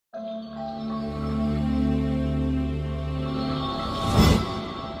There you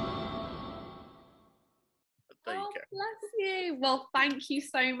go. Bless you. Well, thank you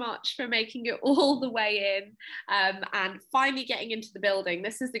so much for making it all the way in and finally getting into the building.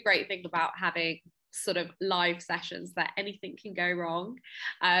 This is the great thing about having sort of live sessions, that anything can go wrong.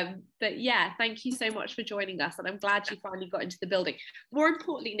 But yeah, thank you so much for joining us, and I'm glad you finally got into the building. More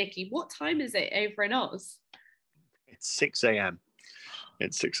importantly, Nicci, what time is it over in Oz? It's 6 a.m.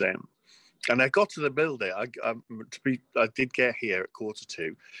 It's 6 a.m. And I got to the building. I did get here at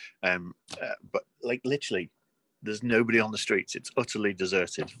 1:45, but like literally, there's nobody on the streets. It's utterly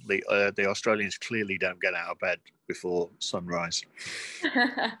deserted. The Australians clearly don't get out of bed before sunrise.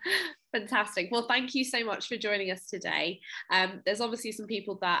 Fantastic. Well, thank you so much for joining us today. There's obviously some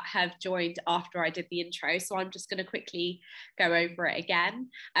people that have joined after I did the intro, so I'm just going to quickly go over it again.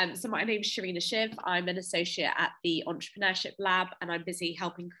 So my name's Sharena Shiv. I'm an associate at the Entrepreneurship Lab, and I'm busy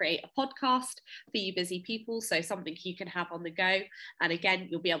helping create a podcast for you busy people, so something you can have on the go. And again,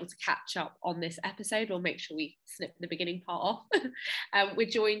 you'll be able to catch up on this episode. We'll make sure we snip the beginning part off. We're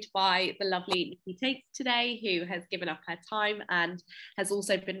joined by the lovely Nicci Take today, who has given up her time and has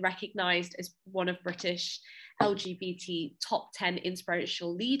also been recognised as one of British LGBT top 10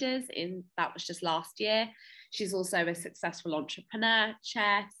 inspirational leaders that was just last year. She's also a successful entrepreneur,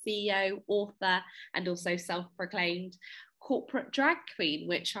 chair, CEO, author, and also self-proclaimed corporate drag queen,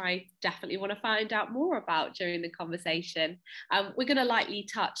 which I definitely want to find out more about during the conversation. We're going to lightly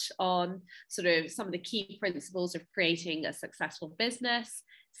touch on sort of some of the key principles of creating a successful business,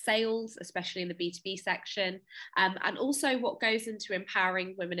 sales, especially in the B2B section, and also what goes into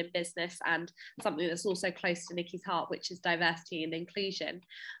empowering women in business, and something that's also close to Nicci's heart, which is diversity and inclusion.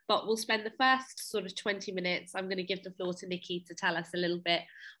 But we'll spend the first sort of 20 minutes, I'm going to give the floor to Nicci to tell us a little bit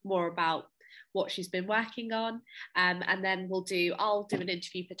more about what she's been working on, and then I'll do an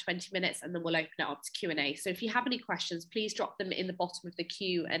interview for 20 minutes, and then we'll open it up to Q&A. So if you have any questions, please drop them in the bottom of the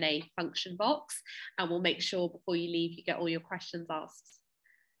Q&A function box, and we'll make sure before you leave you get all your questions asked.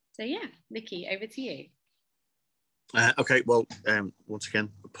 So yeah, Nicci, over to you. Okay, well, once again,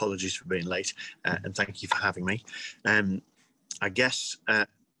 apologies for being late, and thank you for having me. I guess,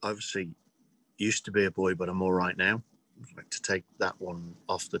 obviously, used to be a boy, but I'm all right now. I'd like to take that one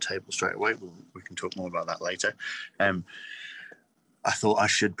off the table straight away. We can talk more about that later. I thought I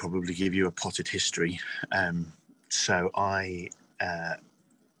should probably give you a potted history. So I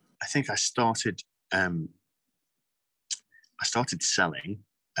think I started selling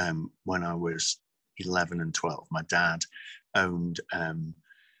when I was 11 and 12. My dad owned a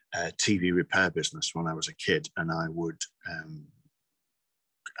TV repair business when I was a kid, and I would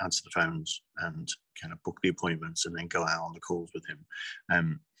answer the phones and kind of book the appointments and then go out on the calls with him.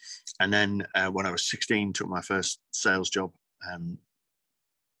 And then when I was 16, took my first sales job,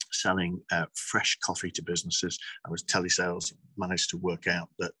 selling fresh coffee to businesses. I was telesales, managed to work out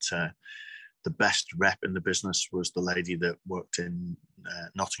that the best rep in the business was the lady that worked in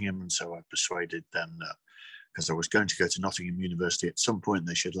Nottingham, and so I persuaded them that because I was going to go to Nottingham University at some point,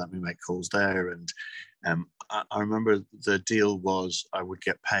 they should let me make calls there. And I remember the deal was I would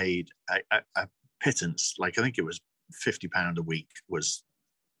get paid a pittance, like I think it was £50 a week was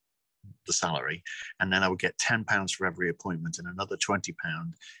the salary, and then I would get £10 for every appointment and another £20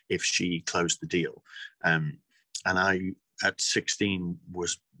 if she closed the deal. And I, at 16,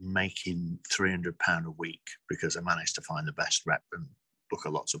 was making £300 a week because I managed to find the best rep and book a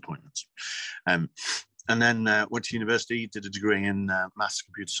lots of appointments. And then went to university, did a degree in maths,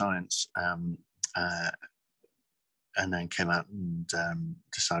 computer science, and then came out and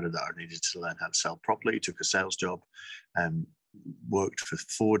decided that I needed to learn how to sell properly. Took a sales job, worked for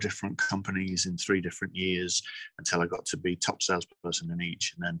 4 different companies in 3 different years until I got to be top salesperson in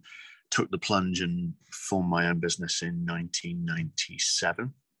each, and then took the plunge and formed my own business in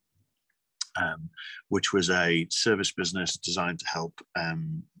 1997, which was a service business designed to help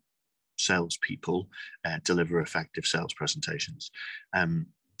salespeople deliver effective sales presentations.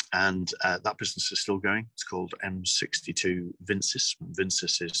 And that business is still going. It's called M62 Vincis.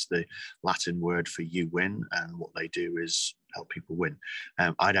 Vincis is the Latin word for you win, and what they do is help people win.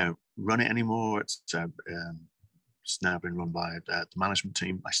 I don't run it anymore. It's now been run by the management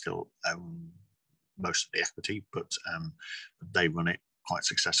team. I still own most of the equity, but they run it quite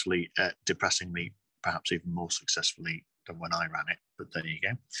successfully, depressingly, perhaps even more successfully than when I ran it, but there you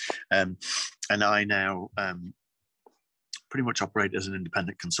go. And I now pretty much operate as an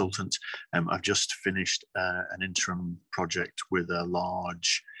independent consultant. I've just finished an interim project with a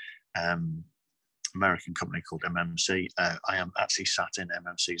large American company called MMC. I am actually sat in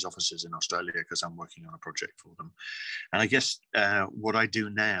MMC's offices in Australia because I'm working on a project for them. And I guess what I do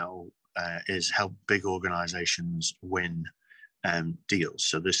now is help big organizations win deals.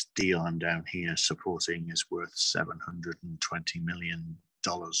 So this deal I'm down here supporting is worth $720 million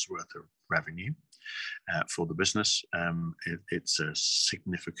worth of revenue for the business. It's a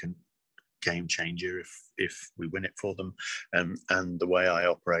significant game changer if we win it for them. And the way I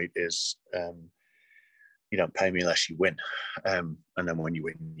operate is you don't pay me unless you win. And then when you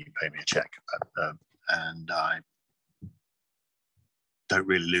win, you pay me a check. And I don't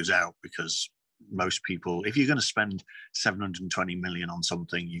really lose out, because most people, if you're going to spend 720 million on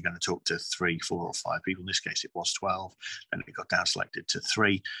something, you're going to talk to 3, 4 or 5 people. In this case, it was 12, and it got down selected to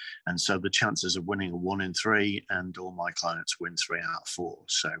 3. And so the chances of winning are 1 in 3, and all my clients win 3 out of 4.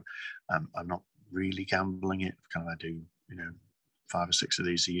 So I'm not really gambling it. I do, 5 or 6 of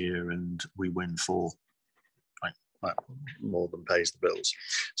these a year, and we win 4. More than pays the bills.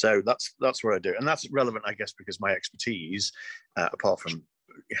 So that's what I do, and that's relevant, I guess, because my expertise, apart from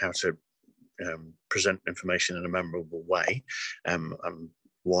how to present information in a memorable way, I'm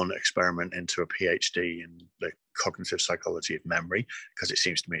one experiment into a PhD in the cognitive psychology of memory, because it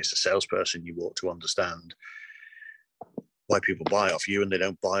seems to me as a salesperson you ought to understand why people buy off you, and they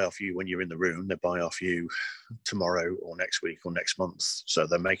don't buy off you when you're in the room. They buy off you tomorrow or next week or next month. So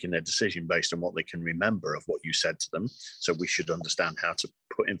they're making their decision based on what they can remember of what you said to them. So we should understand how to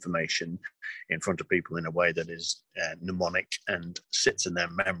put information in front of people in a way that is mnemonic and sits in their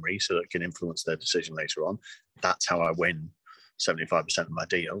memory so that it can influence their decision later on. That's how I win 75% of my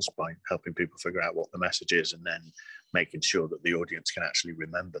deals, by helping people figure out what the message is and then making sure that the audience can actually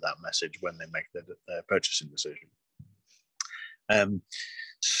remember that message when they make their purchasing decision.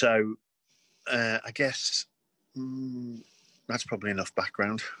 So I guess that's probably enough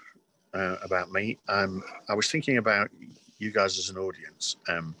background about me. I was thinking about you guys as an audience,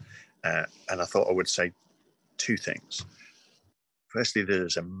 and I thought I would say 2 things. Firstly,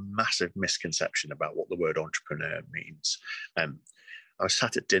 there's a massive misconception about what the word entrepreneur means. I was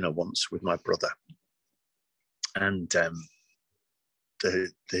sat at dinner once with my brother, and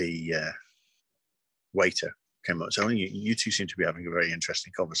the waiter came up. So you 2 seem to be having a very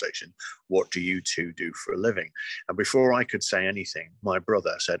interesting conversation. What do you 2 do for a living? And before I could say anything, my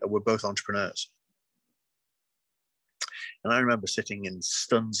brother said, "Oh, we're both entrepreneurs." And I remember sitting in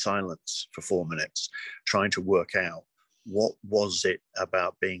stunned silence for 4 minutes, trying to work out what was it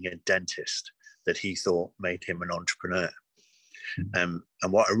about being a dentist that he thought made him an entrepreneur. And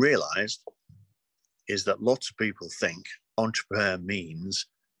what I realized is that lots of people think entrepreneur means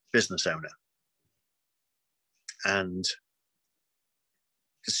business owner. And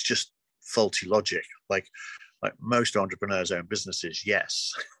it's just faulty logic. Like most entrepreneurs own businesses,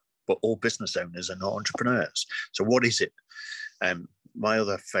 yes, but all business owners are not entrepreneurs. So what is it? My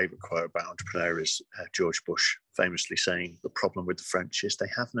other favorite quote about entrepreneur is George Bush famously saying, "The problem with the French is they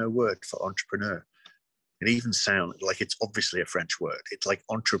have no word for entrepreneur." It even sounds like it's obviously a French word. It's like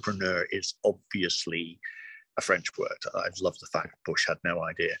entrepreneur is obviously a French word. I love the fact Bush had no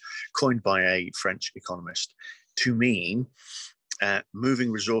idea. Coined by a French economist to mean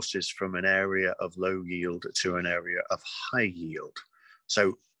moving resources from an area of low yield to an area of high yield.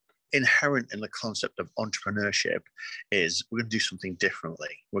 So inherent in the concept of entrepreneurship is we're going to do something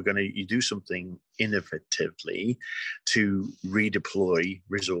differently. We're going to do something innovatively to redeploy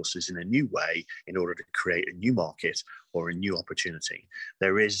resources in a new way in order to create a new market or a new opportunity.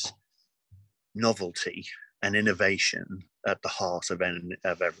 There is novelty and innovation at the heart of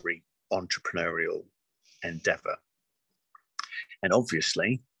every entrepreneurial endeavor. And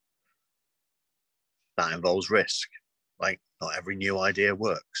obviously, that involves risk. Like, not every new idea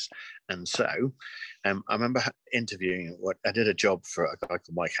works. And so I remember interviewing, I did a job for a guy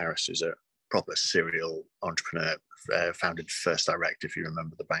called Mike Harris, who's a proper serial entrepreneur, founded First Direct, if you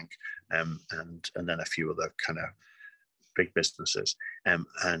remember the bank, and then a few other kind of big businesses.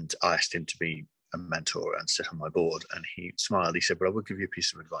 And I asked him to be a mentor and sit on my board. And he smiled. He said, "But I will give you a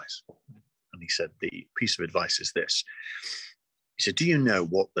piece of advice." And he said, "The piece of advice is this." He said, "Do you know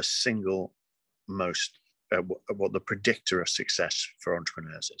what the single most, what the predictor of success for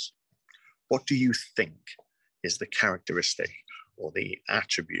entrepreneurs is? What do you think is the characteristic or the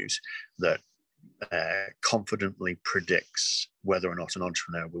attribute that confidently predicts whether or not an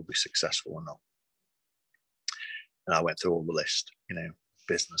entrepreneur will be successful or not?" And I went through all the list,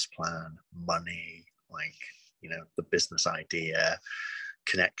 business plan, money, the business idea,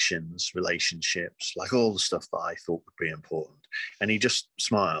 connections, relationships, like all the stuff that I thought would be important. And he just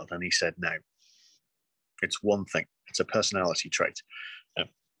smiled and he said, "No, it's one thing. It's a personality trait."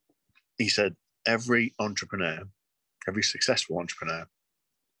 He said, every entrepreneur, every successful entrepreneur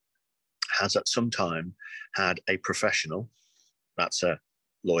has at some time had a professional, that's a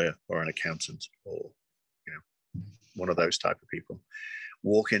lawyer or an accountant or, you know, one of those type of people,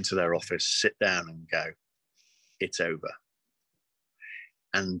 walk into their office, sit down and go, it's over.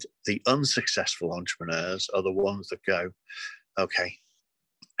 And the unsuccessful entrepreneurs are the ones that go, okay,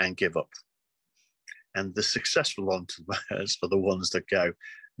 and give up. And the successful entrepreneurs are the ones that go,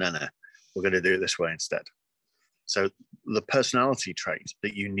 no, we're going to do it this way instead. So the personality trait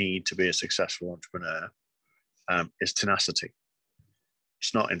that you need to be a successful entrepreneur is tenacity.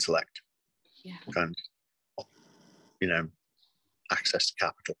 It's not intellect. Yeah. And, you know, access to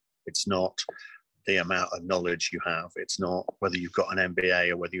capital. It's not the amount of knowledge you have. It's not whether you've got an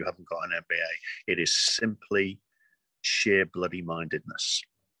MBA or whether you haven't got an MBA. It is simply sheer bloody mindedness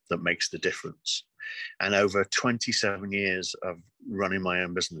that makes the difference. And over 27 years of running my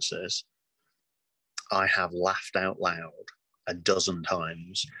own businesses, I have laughed out loud a dozen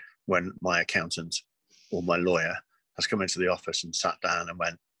times when my accountant or my lawyer has come into the office and sat down and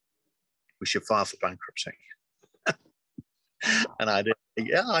went, we should file for bankruptcy. And I did,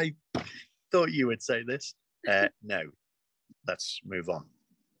 yeah, I thought you would say this. No, let's move on.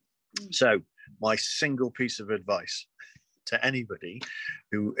 So my single piece of advice to anybody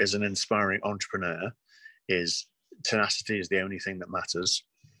who is an inspiring entrepreneur is tenacity is the only thing that matters.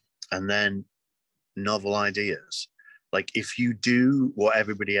 And then novel ideas. Like if you do what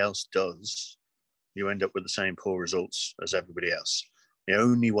everybody else does, you end up with the same poor results as everybody else. The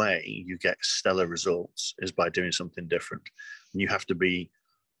only way you get stellar results is by doing something different. And you have to be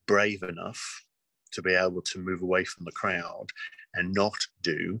brave enough to be able to move away from the crowd and not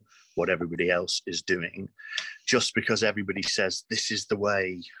do what everybody else is doing just because everybody says this is the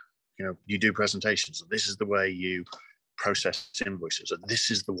way, you know, you do presentations, or this is the way you process invoices, or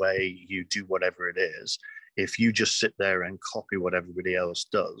this is the way you do whatever it is. If you just sit there and copy what everybody else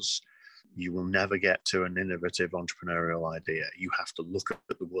does, you will never get to an innovative entrepreneurial idea. You have to look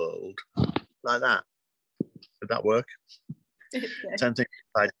at the world like that. Did that work? Turn things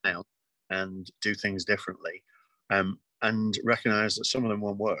upside down and do things differently, and recognize that some of them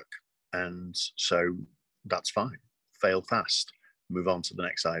won't work. And so that's fine. Fail fast, move on to the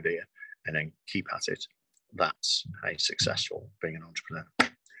next idea, and then keep at it. That's how successful being an entrepreneur.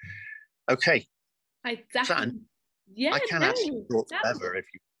 Okay. I definitely, I can actually talk forever if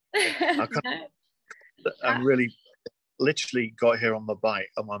you. I'm really, literally got here on my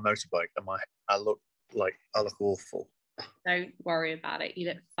motorbike, and I look awful. Don't worry about it. You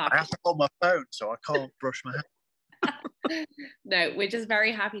look fabulous. I have to hold my phone, so I can't brush my hair. No, we're just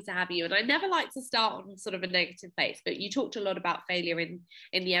very happy to have you. And I never like to start on sort of a negative place, but you talked a lot about failure in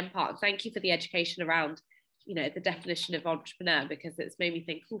the end part. Thank you for the education around, you know, the definition of entrepreneur, because it's made me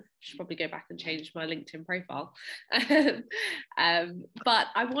think, I should probably go back and change my LinkedIn profile. But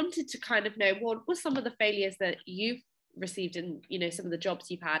I wanted to kind of know, what were some of the failures that you've received in, you know, some of the jobs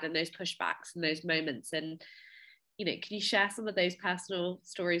you've had and those pushbacks and those moments? And, you know, can you share some of those personal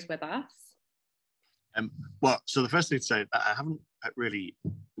stories with us? Well, so the first thing to say, I haven't really,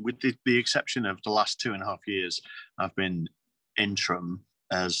 with the exception of the last 2.5 years, I've been interim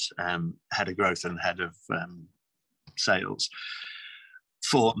as head of growth and head of sales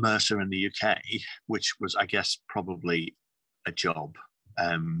for Mercer in the UK, which was, I guess, probably a job.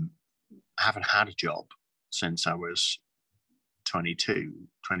 I haven't had a job since I was 22,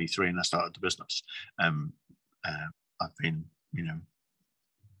 23, and I started the business. I've been, you know,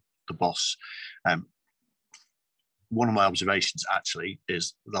 the boss. One of my observations actually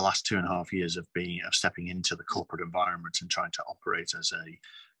is the last 2.5 years of stepping into the corporate environment and trying to operate as a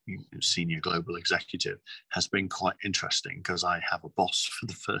senior global executive has been quite interesting, because I have a boss for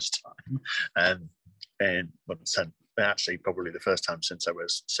the first time, and actually probably the first time since I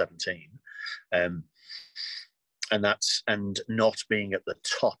was 17, and not being at the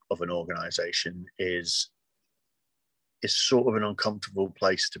top of an organization is sort of an uncomfortable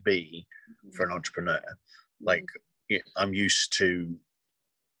place to be for an entrepreneur. Like, I'm used to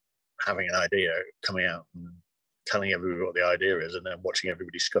having an idea, coming out and telling everybody what the idea is, and then watching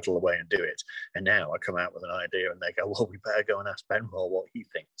everybody scuttle away and do it. And now I come out with an idea and they go, well, we better go and ask Ben Moore what he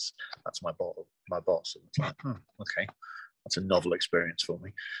thinks. That's my boss. And it's like, okay, that's a novel experience for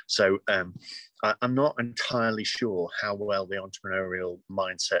me. So I'm not entirely sure how well the entrepreneurial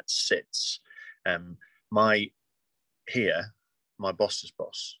mindset sits. My boss's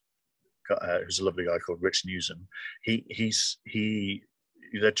boss, who's a lovely guy called Rich Newsom, they're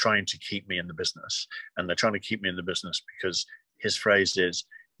trying to keep me in the business, and they're trying to keep me in the business because his phrase is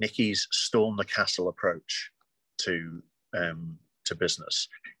Nicci's storm the castle approach to to business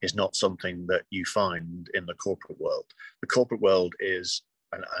is not something that you find in the corporate world. The corporate world is,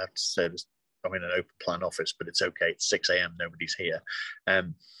 and I have to say this, I'm in an open plan office, but it's okay. It's 6 a.m. Nobody's here.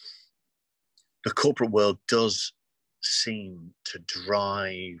 The corporate world does seem to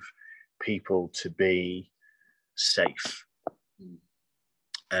drive people to be safe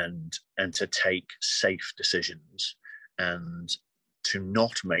and to take safe decisions and to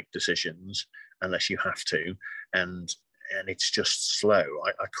not make decisions unless you have to, and it's just slow.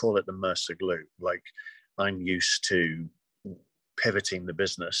 I call it the Mercer glue. Like, I'm used to pivoting the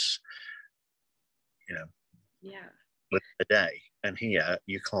business, within a day, and here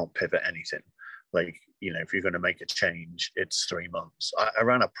you can't pivot anything. Like, if you're going to make a change, it's 3 months. I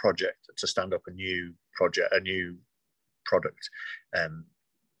ran a project to stand up a new product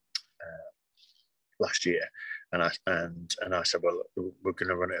last year, and I said, well, we're going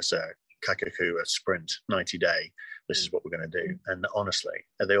to run it as a kakaku, a sprint, 90-day. This is what we're going to do. And honestly,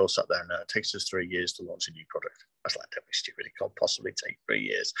 they all sat there and it takes us 3 years to launch a new product. I was like, don't be stupid. It can't possibly take 3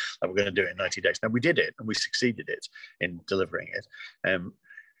 years. Like, we're going to do it in 90 days. Now, we did it and we succeeded in delivering it.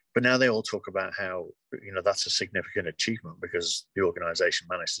 But now they all talk about how, that's a significant achievement because the organization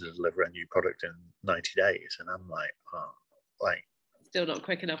managed to deliver a new product in 90 days. And I'm like, still not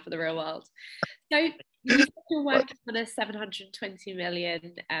quick enough for the real world. So you're working on a £720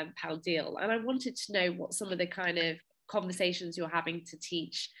 million pound deal. And I wanted to know what some of the kind of conversations you're having to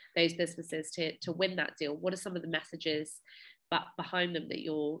teach those businesses to win that deal. What are some of the messages behind them that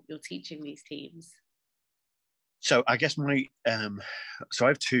you're teaching these teams? So I guess so I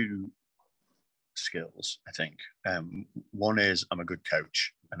have two skills, I think. One is I'm a good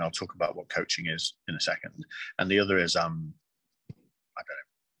coach, and I'll talk about what coaching is in a second. And the other is I don't know,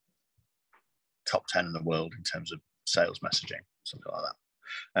 top 10 in the world in terms of sales messaging, something like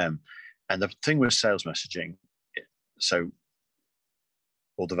that. And the thing with sales messaging,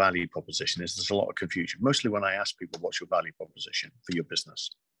 or the value proposition, is there's a lot of confusion. Mostly when I ask people, what's your value proposition for your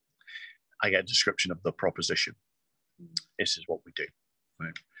business? I get a description of the proposition. This is what we do.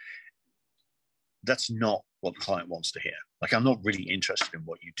 Right? That's not what the client wants to hear. Like, I'm not really interested in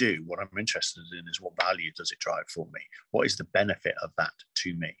what you do. What I'm interested in is what value does it drive for me? What is the benefit of that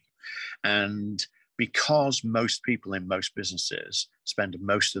to me? And because most people in most businesses spend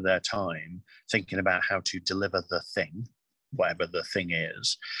most of their time thinking about how to deliver the thing, whatever the thing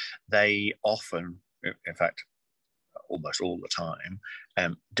is, they often, in fact, almost all the time,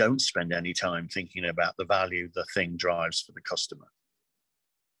 don't spend any time thinking about the value the thing drives for the customer.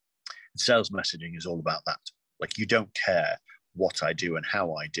 Sales messaging is all about that. Like, you don't care what I do and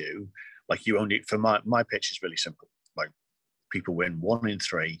how I do. Like, you only, for my pitch is really simple. Like, people win 1 in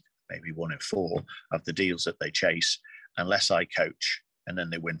 3, maybe 1 in 4 of the deals that they chase, unless I coach, and then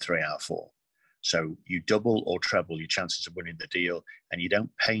they win 3 out of 4. So you double or treble your chances of winning the deal, and you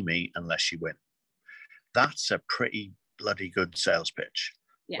don't pay me unless you win. That's a pretty bloody good sales pitch.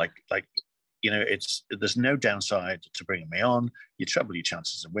 Yeah. Like, there's no downside to bringing me on. You treble your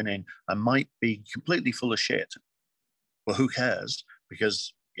chances of winning. I might be completely full of shit, but who cares?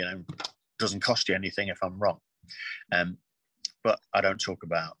 Because, it doesn't cost you anything if I'm wrong. But I don't talk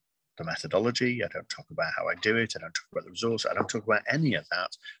about the methodology. I don't talk about how I do it. I don't talk about the resource. I don't talk about any of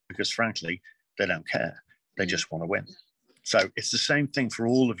that because, frankly, they don't care. They just want to win. So it's the same thing for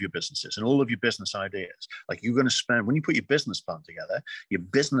all of your businesses and all of your business ideas. Like, you're going to spend, when you put your business plan together, your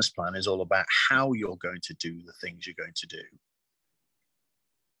business plan is all about how you're going to do the things you're going to do.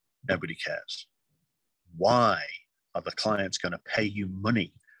 Nobody cares. Why are the clients going to pay you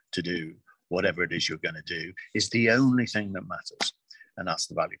money to do whatever it is you're going to do is the only thing that matters. And that's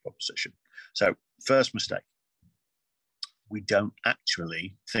the value proposition. So, first mistake. We don't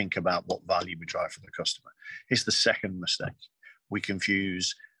actually think about what value we drive for the customer. Here's the second mistake. We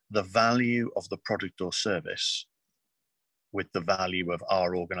confuse the value of the product or service with the value of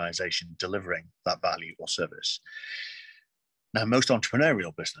our organization delivering that value or service. Now, most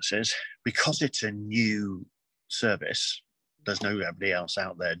entrepreneurial businesses, because it's a new service, there's nobody else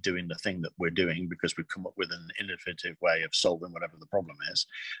out there doing the thing that we're doing because we've come up with an innovative way of solving whatever the problem is.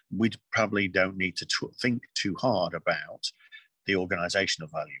 We probably don't need to think too hard about the organizational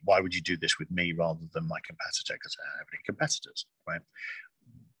value. Why would you do this with me rather than my competitor? Because I don't have any competitors, right?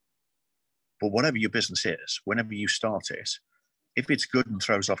 But whatever your business is, whenever you start it, if it's good and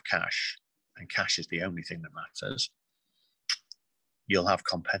throws off cash, and cash is the only thing that matters, you'll have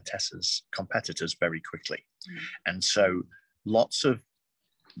competitors very quickly. And so lots of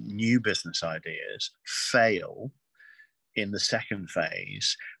new business ideas fail in the second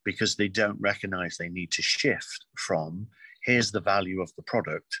phase because they don't recognize they need to shift from here's the value of the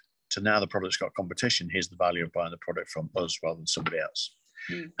product to now the product's got competition. Here's the value of buying the product from us rather than somebody else.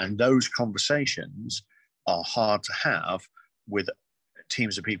 Mm. And those conversations are hard to have with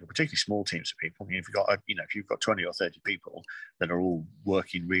teams of people, particularly small teams of people. If you've got 20 or 30 people that are all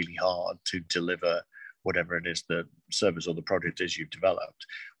working really hard to deliver whatever it is, the service or the product is you've developed,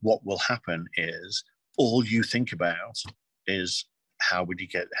 what will happen is all you think about is how do we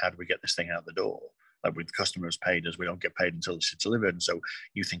get this thing out the door? Like with customers paid us, we don't get paid until it's delivered. And so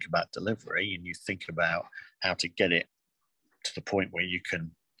you think about delivery and you think about how to get it to the point where you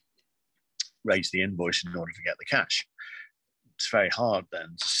can raise the invoice in order to get the cash. It's very hard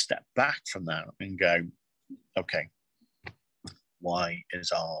then to step back from that and go, okay, why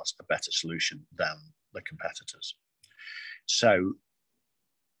is ours a better solution than the competitors? So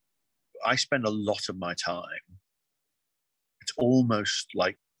I spend a lot of my time, it's almost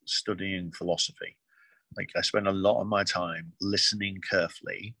like studying philosophy. Like I spend a lot of my time listening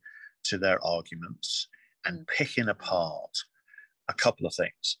carefully to their arguments and picking apart a couple of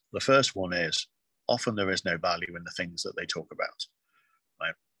things. The first one is often there is no value in the things that they talk about.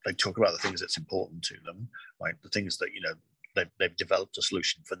 Right? They talk about the things that's important to them, right? The things that, they've developed a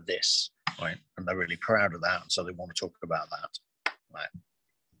solution for this, right? And they're really proud of that. And so they want to talk about that, right?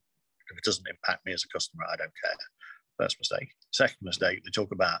 If it doesn't impact me as a customer, I don't care. First mistake. Second mistake, they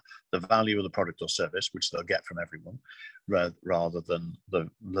talk about the value of the product or service, which they'll get from everyone, rather than the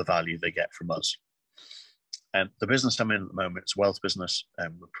value they get from us. And the business I'm in at the moment is a wealth business,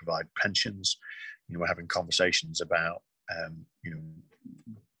 and we provide pensions. We're having conversations about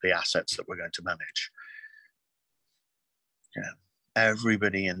the assets that we're going to manage.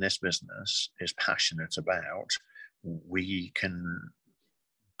 Everybody in this business is passionate about we can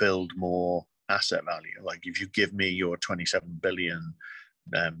build more asset value. Like if you give me your $27 billion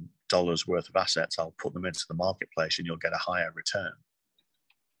worth of assets, I'll put them into the marketplace and you'll get a higher return.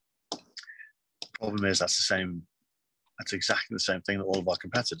 Problem is that's exactly the same thing that all of our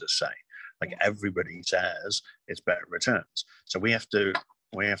competitors say. Like everybody says it's better returns. So we have to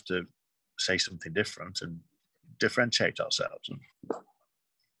say something different and differentiate ourselves. And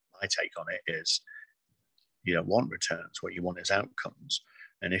my take on it is you don't want returns. What you want is outcomes.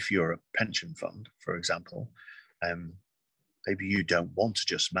 And if you're a pension fund, for example, maybe you don't want to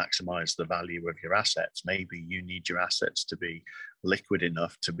just maximize the value of your assets. Maybe you need your assets to be liquid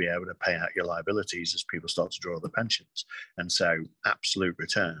enough to be able to pay out your liabilities as people start to draw the pensions. And so absolute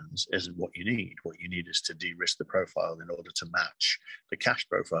returns isn't what you need. What you need is to de-risk the profile in order to match the cash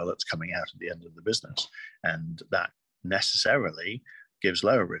profile that's coming out at the end of the business. And that necessarily gives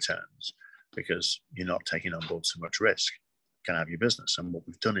lower returns because you're not taking on board so much risk. Can have your business. And what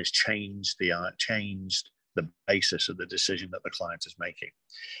we've done is changed the basis of the decision that the client is making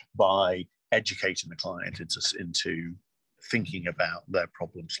by educating the client into thinking about their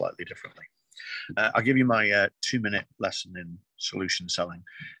problem slightly differently. I'll give you my 2-minute lesson in solution selling.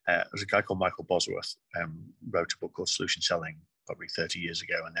 There's a guy called Michael Bosworth, wrote a book called Solution Selling probably 30 years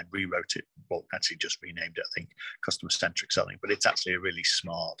ago, and then rewrote it, well, actually just renamed it, I think, customer-centric selling, but it's actually it's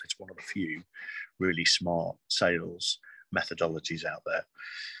one of the few really smart sales methodologies out there.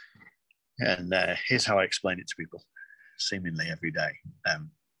 And here's how I explain it to people, seemingly every day.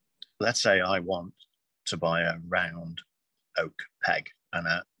 Let's say I want to buy a round oak peg, and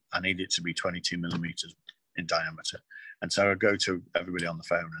I need it to be 22 millimeters in diameter. And so I go to everybody on the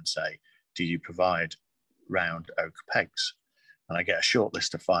phone and say, do you provide round oak pegs? And I get a short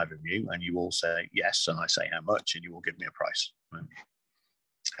list of 5 of you, and you all say yes, and I say how much, and you will give me a price. Right?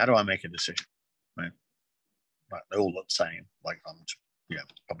 How do I make a decision? Right? They all look the same. Like I'm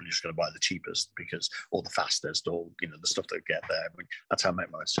probably just going to buy the cheapest because, or the fastest, or the stuff that get there. I mean, that's how I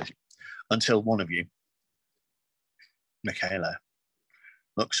make my decision. Until one of you, Michaela,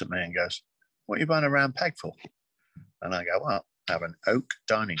 looks at me and goes, "What are you buying a round peg for?" And I go, "Well, I have an oak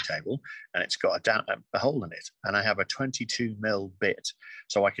dining table, and it's got a hole in it, and I have a 22 mil bit,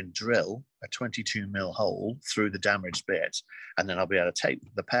 so I can drill a 22 mil hole through the damaged bit, and then I'll be able to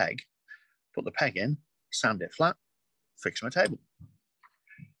take the peg, put the peg in, sand it flat, fix my table."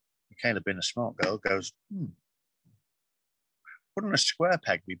 Michaela, being a smart girl, goes, "Wouldn't a square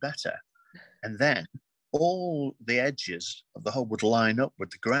peg be better?" And then all the edges of the hole would line up with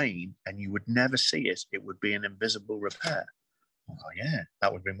the grain, and you would never see it. It would be an invisible repair. Oh, yeah,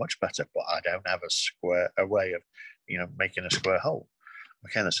 that would be much better, but I don't have a way of, making a square hole.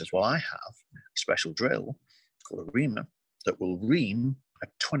 Michaela says, "Well, I have a special drill called a reamer that will ream a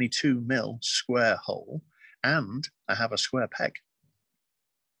 22 mil square hole, and I have a square peg.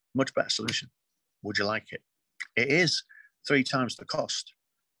 Much better solution. Would you like it?" It is 3 times the cost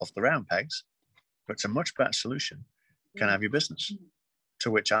of the round pegs, but it's a much better solution. Can I have your business?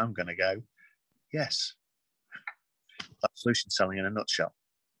 To which I'm going to go, yes. That's solution selling in a nutshell.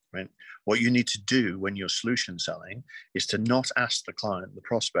 Right? What you need to do when you're solution selling is to not ask the client, the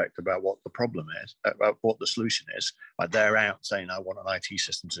prospect, about what the problem is, about what the solution is. Like they're out saying, I want an IT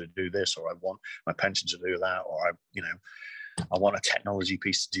system to do this, or I want my pension to do that, or I want a technology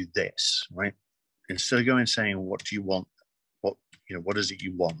piece to do this. Right? Instead of going and saying, what do you want? What is it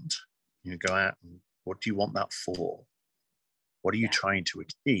you want? Go out and what do you want that for? What are you trying to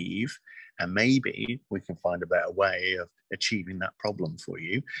achieve? And maybe we can find a better way of achieving that problem for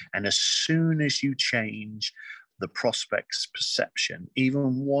you. And as soon as you change the prospect's perception,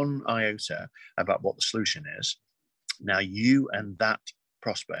 even one iota, about what the solution is, now you and that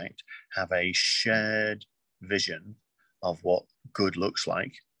prospect have a shared vision of what good looks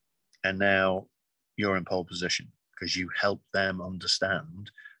like. And now you're in pole position because you help them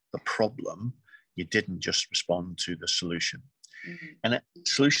understand the problem. You didn't just respond to the solution. Mm-hmm. And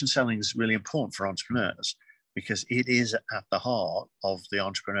solution selling is really important for entrepreneurs because it is at the heart of the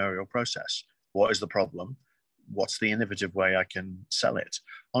entrepreneurial process. What is the problem? What's the innovative way I can sell it?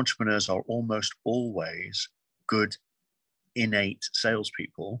 Entrepreneurs are almost always good, innate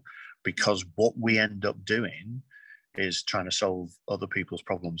salespeople because what we end up doing is trying to solve other people's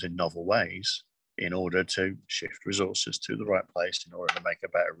problems in novel ways in order to shift resources to the right place in order to make a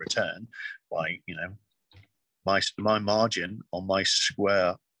better return by, my margin on my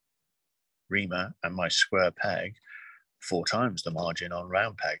square reamer and my square peg 4 times the margin on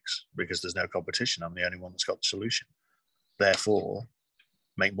round pegs because there's no competition. I'm the only one that's got the solution. Therefore,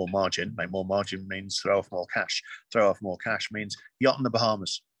 make more margin. Make more margin means throw off more cash. Throw off more cash means yacht in the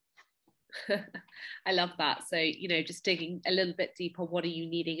Bahamas. I love that. So, just digging a little bit deeper, what are you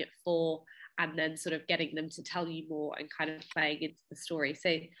needing it for? And then sort of getting them to tell you more and kind of playing into the story.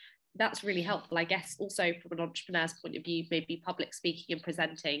 So that's really helpful. I guess also from an entrepreneur's point of view, maybe public speaking and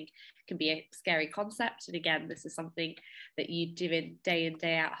presenting can be a scary concept. And again, this is something that you do in day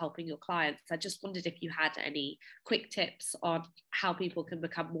out helping your clients. I just wondered if you had any quick tips on how people can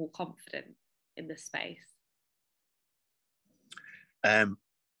become more confident in this space.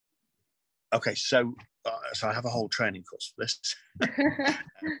 Okay, so I have a whole training course for this.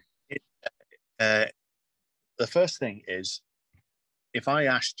 The first thing is, if I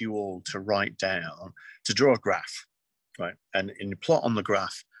asked you all to draw a graph, right, and you plot on the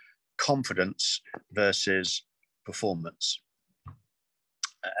graph confidence versus performance,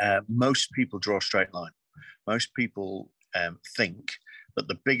 most people draw a straight line. Most people think that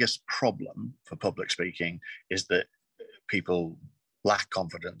the biggest problem for public speaking is that people lack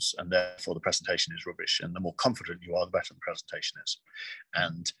confidence and therefore the presentation is rubbish. And the more confident you are, the better the presentation is.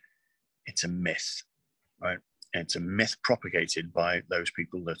 And it's a myth, right? And it's a myth propagated by those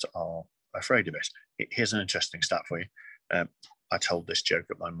people that are afraid of it. Here's an interesting stat for you. I told this joke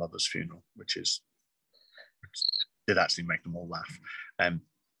at my mother's funeral, which did actually make them all laugh.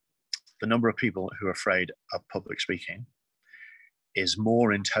 The number of people who are afraid of public speaking is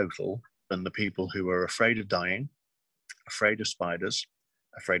more in total than the people who are afraid of dying, afraid of spiders,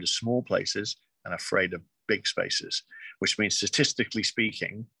 afraid of small places, and afraid of big spaces, which means statistically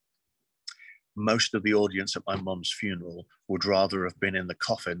speaking, most of the audience at my mum's funeral would rather have been in the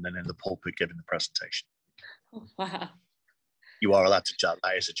coffin than in the pulpit giving the presentation. Oh, wow. You are allowed to chat.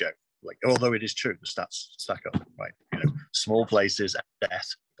 That is a joke. Like, although it is true, the stats stack up, right? Small places and death,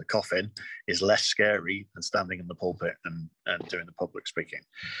 the coffin is less scary than standing in the pulpit and doing the public speaking.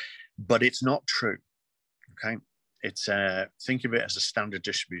 But it's not true, okay? It's think of it as a standard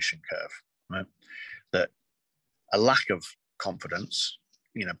distribution curve, right? That a lack of confidence,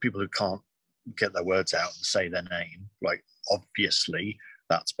 people who can't get their words out and say their name, like obviously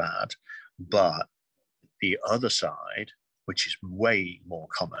that's bad. But the other side, which is way more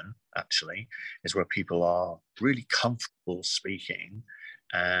common actually, is where people are really comfortable speaking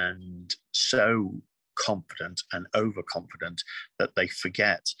and so confident and overconfident that they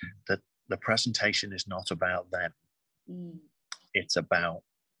forget that the presentation is not about them. It's about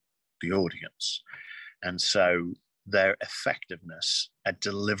the audience. And so their effectiveness at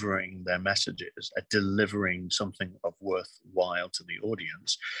delivering their messages, at delivering something of worthwhile to the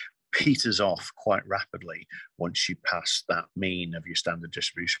audience, peters off quite rapidly once you pass that mean of your standard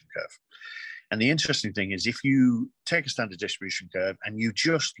distribution curve. And the interesting thing is, if you take a standard distribution curve and you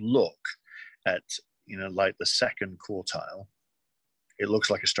just look at, like the second quartile, it looks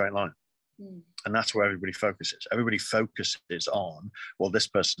like a straight line. And that's where everybody focuses. Everybody focuses on, well, this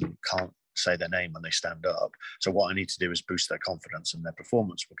person can't say their name when they stand up, so what I need to do is boost their confidence and their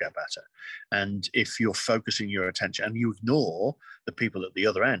performance will get better. And if you're focusing your attention and you ignore the people at the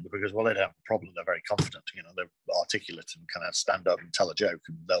other end, because, well, they don't have a problem, they're very confident, you know, they're articulate and kind of stand up and tell a joke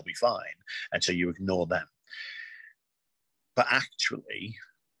and they'll be fine, and so you ignore them. But actually,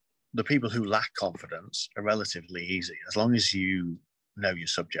 the people who lack confidence are relatively easy, as long as you know your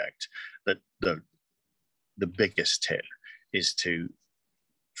subject. That the biggest tip is to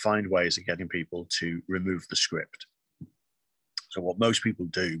find ways of getting people to remove the script. So what most people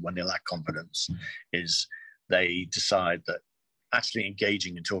do when they lack confidence is they decide that actually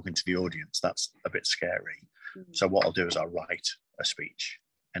engaging and talking to the audience, that's a bit scary. So what I'll do is I'll write a speech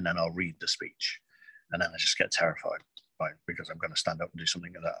and then I'll read the speech, and then I just get terrified, right? Because I'm going to stand up and do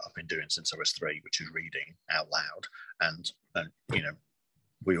something that I've been doing since I was 3, which is reading out loud. And you know,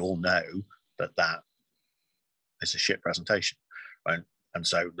 we all know that that is a shit presentation, right? And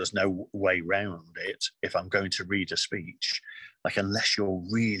so there's no way around it. If I'm going to read a speech, like, unless you're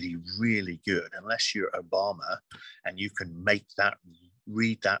really, really good, unless you're Obama and you can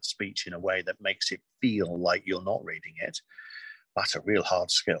read that speech in a way that makes it feel like you're not reading it, that's a real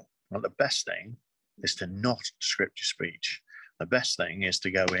hard skill. And the best thing is to not script your speech. The best thing is to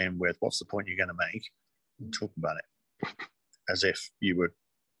go in with, what's the point you're going to make, and talk about it as if you were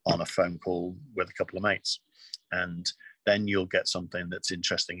on a phone call with a couple of mates. And then you'll get something that's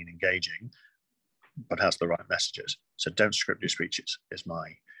interesting and engaging, but has the right messages. So don't script your speeches is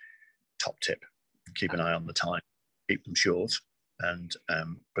my top tip. Keep an eye on the time, keep them short, and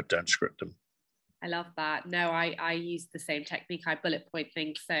but don't script them. I love that. No, I use the same technique. I bullet point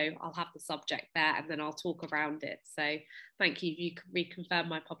things, so I'll have the subject there and then I'll talk around it. So thank you. You can reconfirm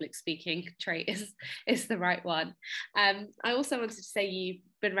my public speaking trait is the right one. I also wanted to say you've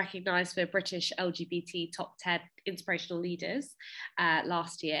been recognised for British LGBT top 10 inspirational leaders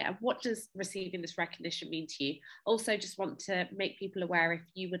last year. And what does receiving this recognition mean to you? Also, just want to make people aware, if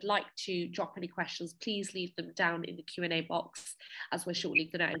you would like to drop any questions, please leave them down in the Q&A box, as we're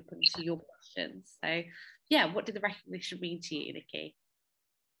shortly going to open to your questions. So yeah, what did the recognition mean to you, Nicci?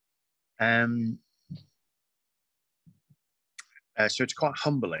 So it's quite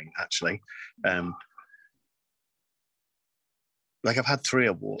humbling, actually. Like, I've had 3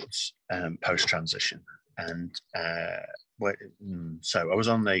 awards post-transition, and so I was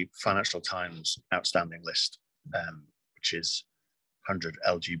on the Financial Times Outstanding list, which is 100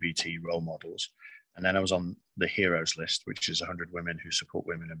 LGBT role models, and then I was on the Heroes list, which is 100 women who support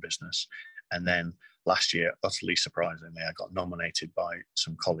women in business. And then last year, utterly surprisingly, I got nominated by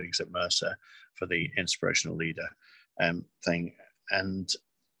some colleagues at Mercer for the Inspirational Leader thing, and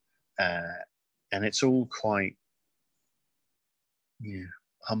it's all quite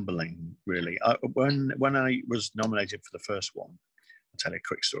humbling, really. When I was nominated for the first one, I'll tell you a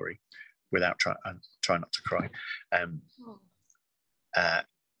quick story without try not to cry.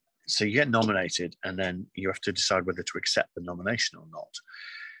 So you get nominated, and then you have to decide whether to accept the nomination or not.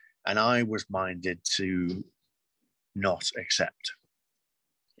 And I was minded to not accept.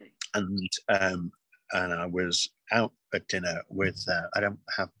 And I was out at dinner with, I don't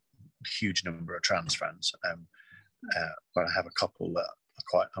have a huge number of trans friends, but I have a couple that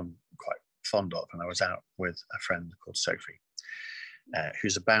I'm quite fond of. And I was out with a friend called Sophie,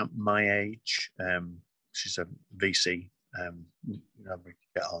 who's about my age. She's a VC. We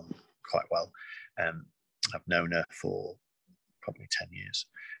get on quite well. I've known her for probably 10 years.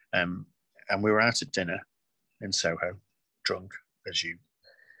 And we were out at dinner in Soho, drunk, as you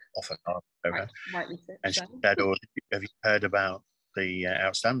often are. And she said, "Oh, have you heard about the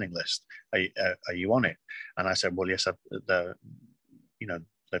outstanding list? Are you on it?" And I said, "Well, yes,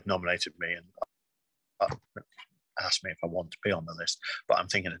 they've nominated me and asked me if I want to be on the list, but I'm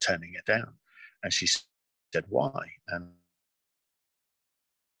thinking of turning it down." And she said, "Why?" And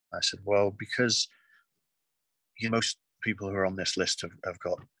I said, "Well, because most people who are on this list have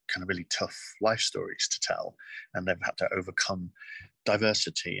got kind of really tough life stories to tell, and they've had to overcome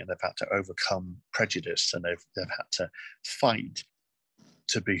diversity, and they've had to overcome prejudice, and they've had to fight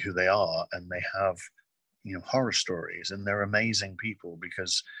to be who they are, and they have horror stories, and they're amazing people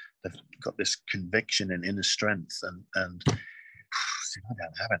because they've got this conviction and inner strength, and I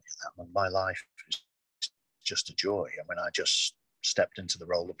don't have any of that. My life is just a joy. I mean, I just stepped into the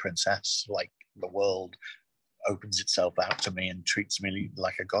role of princess, like the world opens itself out to me and treats me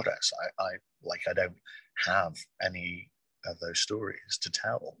like a goddess. I don't have any of those stories to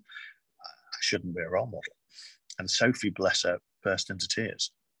tell. I shouldn't be a role model." And Sophie, bless her, burst into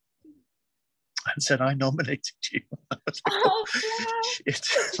tears. and said, I nominated you. I was like, Oh, shit.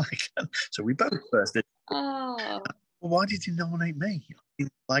 Like, so we both bursted. oh. Well, why did you nominate me?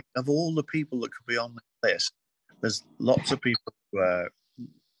 Like, of all the people that could be on the list, there's lots of people who are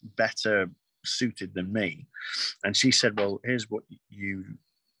better suited than me. And she said, well, here's what you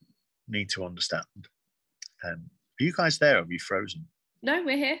need to understand. Are you guys there? Or have you frozen? No,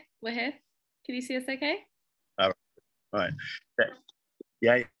 we're here. We're here. Can you see us okay? All right.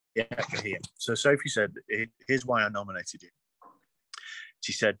 Yeah, we're here. So Sophie said, here's why I nominated you.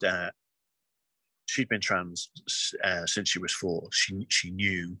 She said she'd been trans since she was 4. She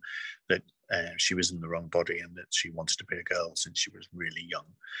knew that she was in the wrong body and that she wanted to be a girl since she was really young.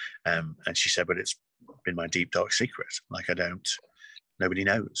 And she said, but it's been my deep, dark secret. Like, nobody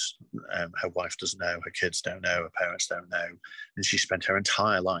knows. Her wife doesn't know, her kids don't know, her parents don't know. And she spent her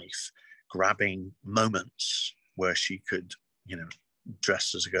entire life grabbing moments where she could,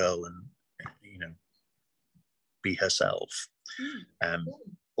 dress as a girl and, be herself,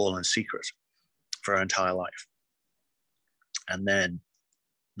 all in secret for her entire life. And then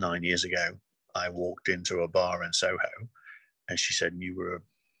 9 years ago, I walked into a bar in Soho and she said, you were a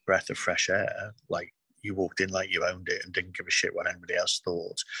breath of fresh air. Like, you walked in like you owned it and didn't give a shit what anybody else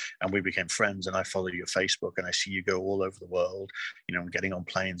thought. And we became friends, and I follow your Facebook and I see you go all over the world, getting on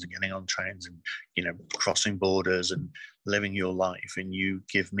planes and getting on trains and, crossing borders and living your life. And you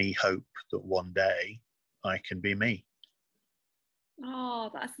give me hope that one day I can be me.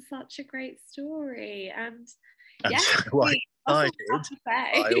 Oh, that's such a great story. And yes,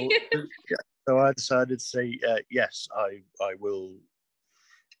 so I decided to say, yes, I will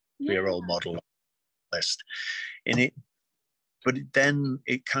be a role model list in it. But then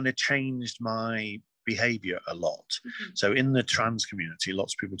it kind of changed my behavior a lot. So in the trans community,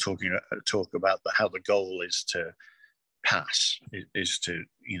 lots of people talk about how the goal is to pass, is to,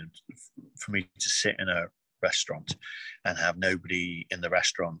 for me to sit in a restaurant and have nobody in the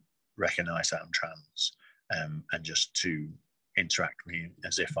restaurant recognize that I'm trans, and just to interact with me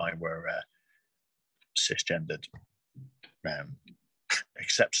as if I were a cisgendered,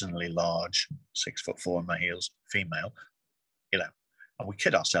 exceptionally large, 6'4" in my heels, female, and we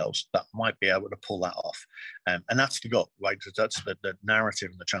kid ourselves that might be able to pull that off. And that's the goal, right? That's the narrative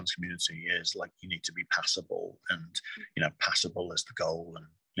in the trans community is like, you need to be passable, and, passable is the goal, and,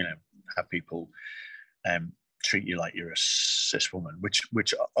 have people treat you like you're a cis woman,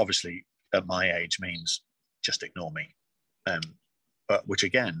 which obviously at my age means just ignore me. But which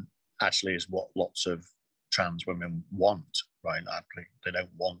again, actually is what lots of trans women want, right? They don't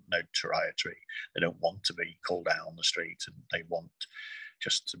want notoriety. They don't want to be called out on the street, and they want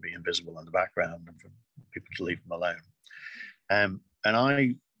just to be invisible in the background and for people to leave them alone.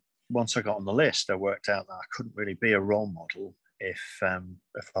 And once I got on the list, I worked out that I couldn't really be a role model if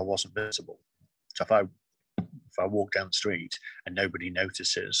I wasn't visible. So if I walk down the street and nobody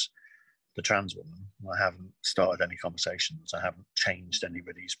notices the trans woman, I haven't started any conversations. I haven't changed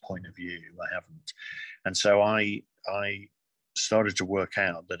anybody's point of view. I haven't. And so I started to work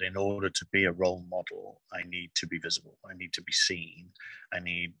out that in order to be a role model, I need to be visible. I need to be seen. I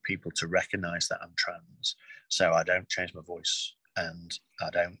need people to recognize that I'm trans. So I don't change my voice, and I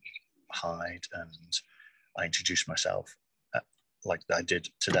don't hide, and I introduce myself like I did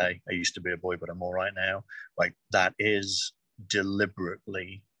today. I used to be a boy, but I'm all right now. Like, that is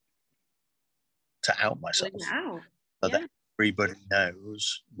deliberately to out myself. Wow. So that everybody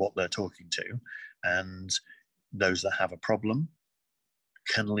knows what they're talking to, and those that have a problem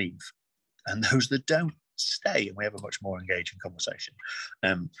can leave, and those that don't stay, and we have a much more engaging conversation.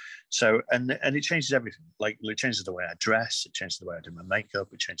 So it changes everything. Like, it changes the way I dress, it changes the way I do my makeup,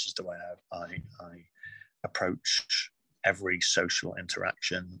 it changes the way I approach every social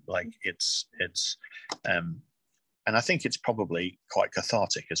interaction. Like, it's and I think it's probably quite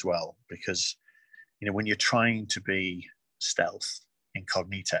cathartic as well, because when you're trying to be stealth,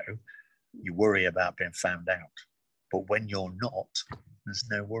 incognito, you worry about being found out. But when you're not, there's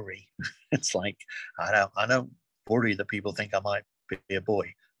no worry. It's like, I don't worry that people think I might be a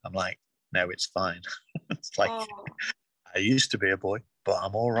boy. I'm like, no, it's fine. It's like, I used to be a boy, but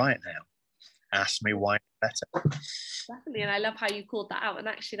I'm all right now. Ask me why better. Definitely. And I love how you called that out. And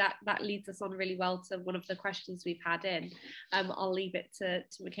actually that leads us on really well to one of the questions we've had in. I'll leave it to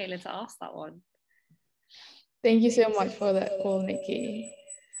Michaela to ask that one. Thank you so much for that call, Nicci.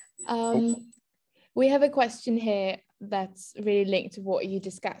 We have a question here that's really linked to what you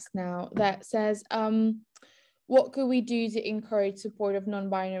discussed now, that says, what could we do to encourage support of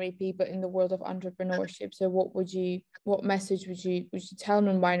non-binary people in the world of entrepreneurship? So what message would you tell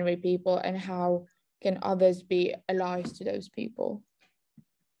non-binary people, and how can others be allies to those people?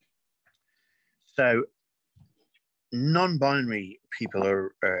 So non-binary people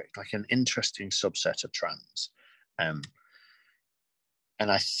are like an interesting subset of trans, and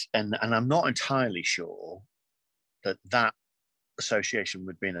I'm not entirely sure that association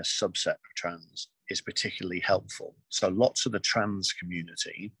with being a subset of trans is particularly helpful. So lots of the trans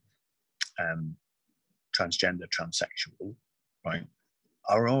community, transgender, transsexual, right,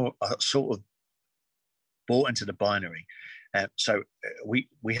 are sort of bought into the binary. So we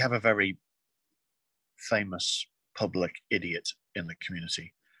have a very famous public idiot in the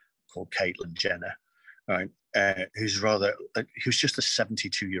community called Caitlyn Jenner, right? Who's just a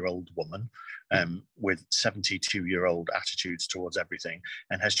 72-year-old woman with 72-year-old attitudes towards everything,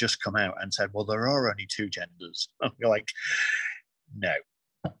 and has just come out and said, well, there are only two genders. You're like, no,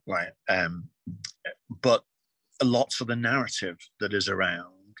 right? But lots of the narrative that is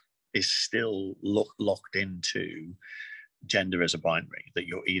around is still locked into gender as a binary, that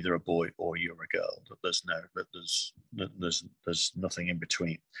you're either a boy or you're a girl, that there's nothing in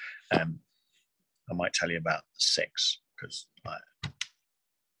between. I might tell you about six, because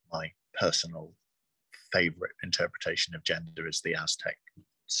my personal favorite interpretation of gender is the Aztec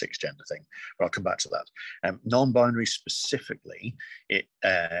six gender thing, but I'll come back to that. Non-binary specifically,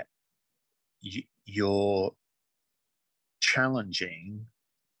 you're challenging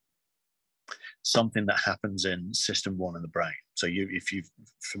something that happens in system one in the brain. So if you're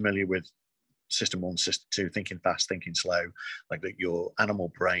familiar with system one, system two, thinking fast, thinking slow, like that, your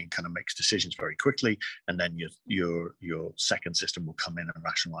animal brain kind of makes decisions very quickly, and then your second system will come in and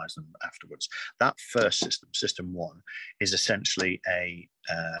rationalize them afterwards. That first system one, is essentially a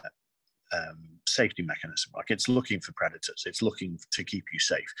safety mechanism. Like, it's looking for predators, it's looking to keep you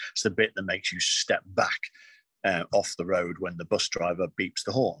safe. It's the bit that makes you step back off the road when the bus driver beeps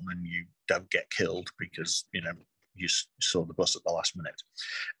the horn and you don't get killed because you saw the bus at the last minute.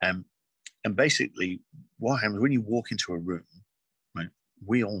 And basically, what happens when you walk into a room, right,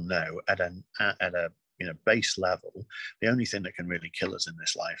 we all know at a base level, the only thing that can really kill us in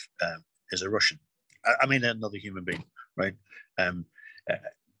this life is a Russian. I mean, another human being, right?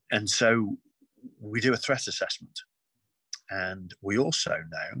 And so we do a threat assessment, and we also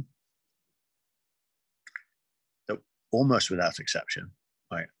know that almost without exception,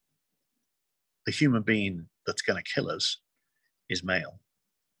 right, the human being that's going to kill us is male,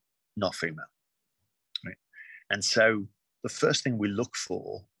 not female, right? And so the first thing we look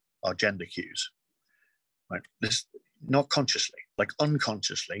for are gender cues, right? This, not consciously, like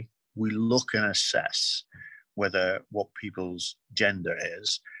unconsciously, we look and assess what people's gender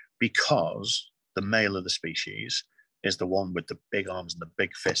is, because the male of the species is the one with the big arms and the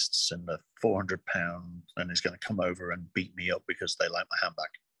big fists and the 400 pound, and is going to come over and beat me up because they like my handbag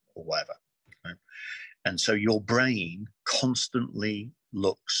or whatever, right? And so your brain constantly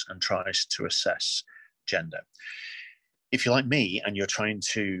looks and tries to assess gender. If you're like me and you're trying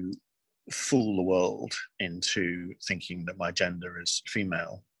to fool the world into thinking that my gender is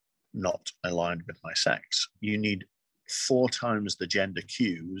female, not aligned with my sex, you need 4 times the gender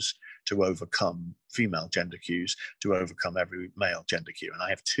cues to overcome female gender cues, to overcome every male gender cue. And I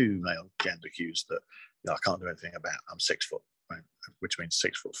have 2 male gender cues that I can't do anything about. I'm 6 foot, right? Which means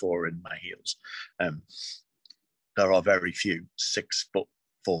 6'4" in my heels. There are very few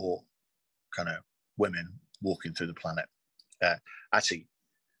 6'4" kind of women walking through the planet. Actually,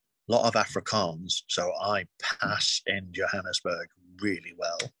 a lot of Afrikaans, so I pass in Johannesburg really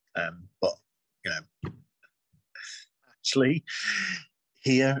well. But actually,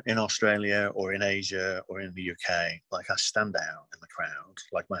 here in Australia or in Asia or in the UK, like, I stand out in the crowd,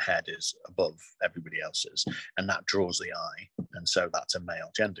 like my head is above everybody else's, and that draws the eye. And so that's a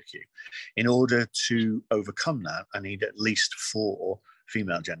male gender cue. In order to overcome that, I need at least 4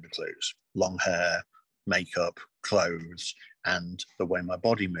 female gender clues: long hair, makeup, clothes, and the way my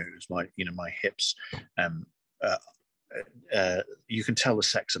body moves, my hips. You can tell the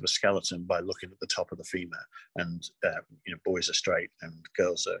sex of a skeleton by looking at the top of the femur, and boys are straight and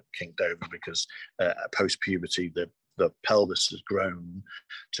girls are kinked over because post-puberty the pelvis has grown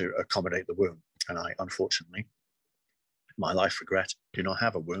to accommodate the womb. And I, unfortunately, my life regret, do not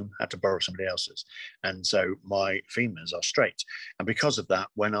have a womb, had to borrow somebody else's, and so my femurs are straight. And because of that,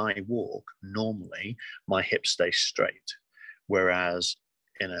 when I walk, normally my hips stay straight, whereas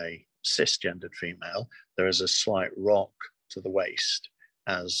in a cisgendered female, there is a slight rock to the waist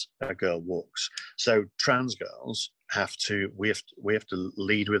as a girl walks. So trans girls we have to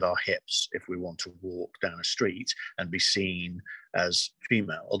lead with our hips if we want to walk down a street and be seen as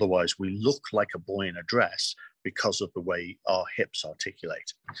female. Otherwise, we look like a boy in a dress because of the way our hips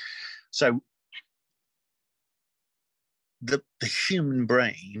articulate. So the human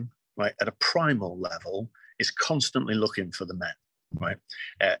brain, right, at a primal level, is constantly looking for the men, right?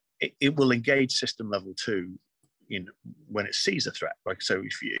 It will engage system level 2 when it sees a threat. Like, so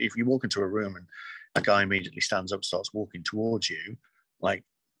if you walk into a room and a guy immediately stands up, starts walking towards you, like,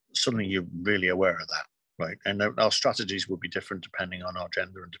 suddenly you're really aware of that, right? And our strategies will be different depending on our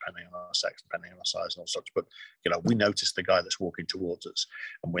gender and depending on our sex, depending on our size and all such. But, we notice the guy that's walking towards us,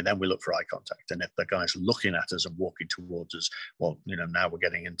 and then we look for eye contact. And if the guy's looking at us and walking towards us, well, now we're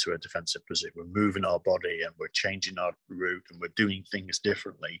getting into a defensive position. We're moving our body and we're changing our route and we're doing things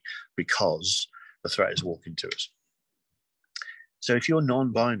differently because the threat is walking to us. So if you're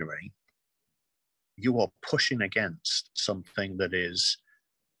non-binary, you are pushing against something that is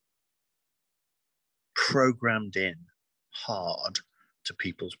programmed in hard to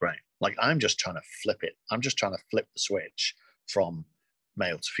people's brain. Like, I'm just trying to flip it. I'm just trying to flip the switch from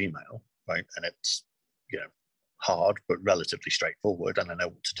male to female, right? And it's, hard, but relatively straightforward. And I know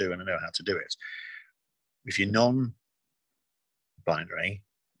what to do and I know how to do it. If you're non-binary,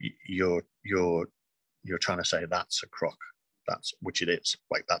 you're trying to say that's a crock. Which it is,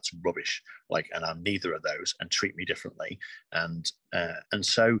 like, that's rubbish, like, and I'm neither of those, and treat me differently. And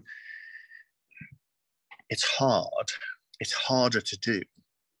so it's harder to do.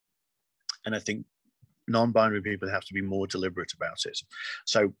 And I think non-binary people have to be more deliberate about it.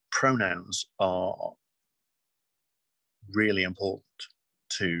 So pronouns are really important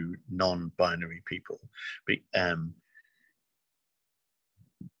to non-binary people,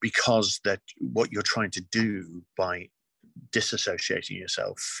 because that what you're trying to do by disassociating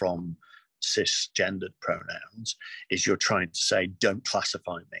yourself from cisgendered pronouns is you're trying to say, don't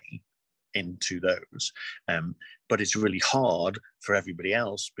classify me into those. But it's really hard for everybody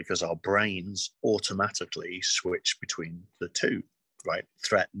else because our brains automatically switch between the two, right?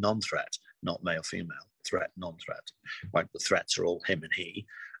 Threat, non-threat, not male, female, threat, non-threat, right? The threats are all him and he,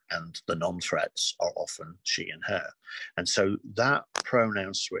 and the non-threats are often she and her. And so that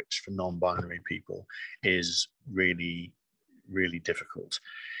pronoun switch for non-binary people is really, really difficult.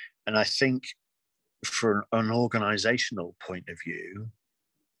 And I think for an organizational point of view,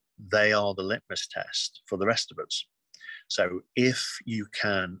 they are the litmus test for the rest of us. So if you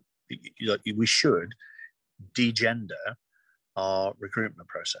can, we should degender our recruitment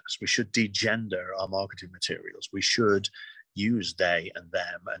process. We should degender our marketing materials. We should use they and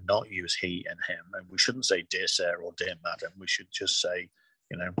them and not use he and him. And we shouldn't say dear Sarah or dear madam. We should just say,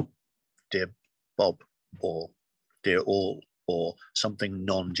 dear Bob or dear all or something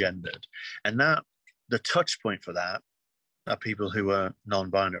non-gendered. And that the touch point for that are people who are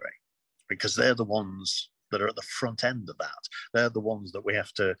non-binary, because they're the ones that are at the front end of that. They're the ones that we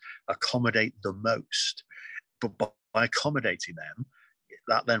have to accommodate the most. But by accommodating them,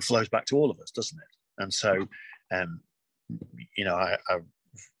 that then flows back to all of us, doesn't it? And so, I've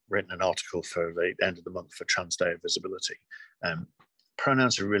written an article for the end of the month for Trans Day of Visibility.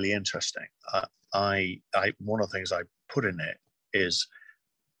 Pronouns are really interesting. One of the things I put in it is,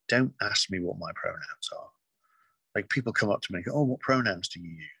 don't ask me what my pronouns are. Like, people come up to me and go, oh, what pronouns do you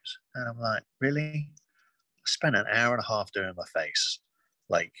use? And I'm like, really? I spent an hour and a half doing my face.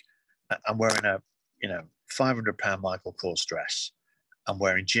 Like, I'm wearing a, £500 Michael Kors dress. I'm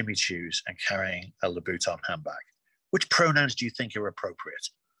wearing Jimmy Choos and carrying a Louboutin handbag. Which pronouns do you think are appropriate?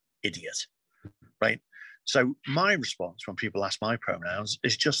 Idiot, right? So my response when people ask my pronouns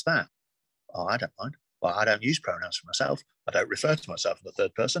is just that. Oh, I don't mind. Well, I don't use pronouns for myself. I don't refer to myself in the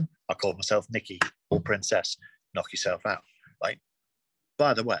third person. I call myself Nicci or Princess. Knock yourself out, right?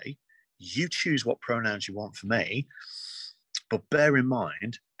 By the way, you choose what pronouns you want for me, but bear in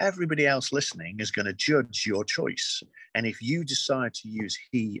mind, everybody else listening is going to judge your choice. And if you decide to use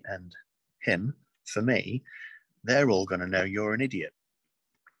he and him for me, they're all going to know you're an idiot.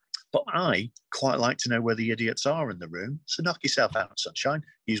 But I quite like to know where the idiots are in the room. So knock yourself out, sunshine.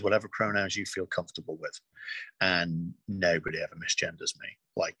 Use whatever pronouns you feel comfortable with. And nobody ever misgenders me.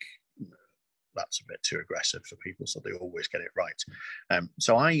 Like, that's a bit too aggressive for people, so they always get it right.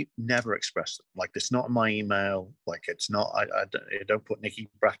 So I never express it. Like, it's not in my email. Like, it's not, I don't put Nicci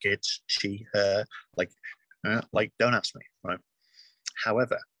brackets, she, her. Like, don't ask me, right?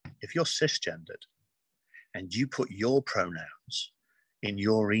 However, if you're cisgendered and you put your pronouns in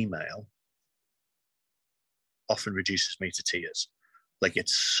your email, often reduces me to tears. Like,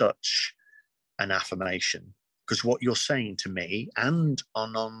 it's such an affirmation, because what you're saying to me and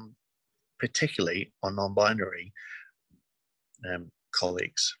particularly on non-binary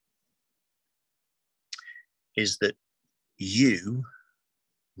colleagues is that you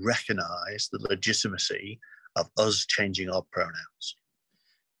recognize the legitimacy of us changing our pronouns.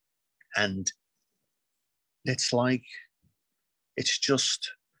 And it's like, it's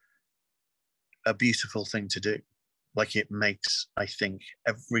just a beautiful thing to do. Like, it makes, I think,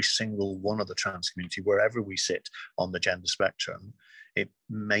 every single one of the trans community, wherever we sit on the gender spectrum, it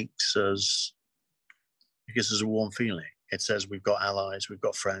makes us, it gives us a warm feeling. It says we've got allies, we've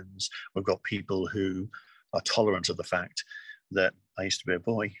got friends, we've got people who are tolerant of the fact that I used to be a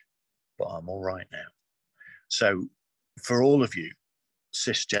boy, but I'm all right now. So for all of you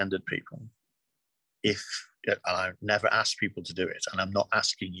cisgendered people, if, and I never ask people to do it, and I'm not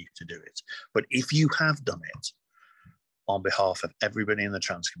asking you to do it, but if you have done it, on behalf of everybody in the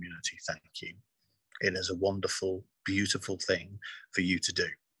trans community, thank you. It is a wonderful, beautiful thing for you to do.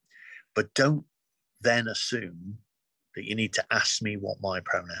 But don't then assume that you need to ask me what my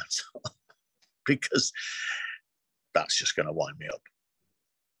pronouns are, because that's just going to wind me up.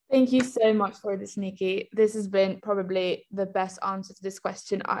 Thank you so much for this, Nicci. This has been probably the best answer to this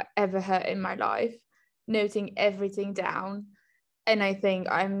question I ever heard in my life, noting everything down. And I think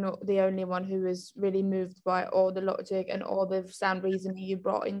I'm not the only one who was really moved by all the logic and all the sound reasoning you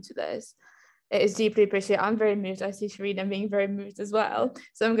brought into this. It is deeply appreciated. I'm very moved. I see Sharena being very moved as well.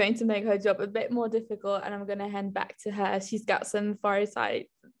 So I'm going to make her job a bit more difficult, and I'm going to hand back to her. She's got some fireside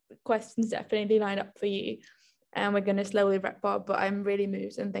questions definitely lined up for you. And we're going to slowly wrap up, but I'm really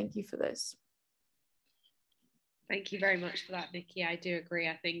moved, and thank you for this. Thank you very much for that, Nicci. I do agree.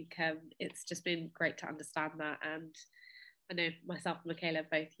 I think it's just been great to understand that, and I know myself and Michaela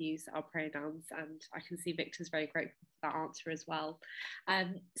both use our pronouns, and I can see Victor's very grateful for that answer as well.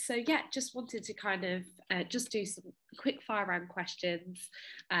 So yeah, just wanted to kind of just do some quick fire round questions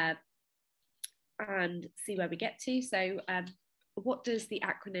and see where we get to. So what does the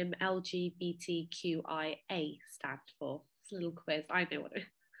acronym LGBTQIA stand for? It's a little quiz. I know what it is.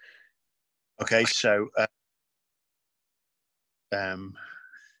 Okay, so I'm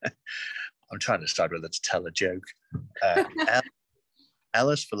trying to decide whether to tell a joke.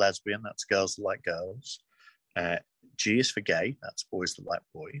 L is for lesbian, that's girls that like girls. G is for gay, that's boys that like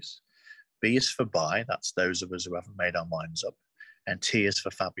boys. B is for bi, that's those of us who haven't made our minds up. And T is for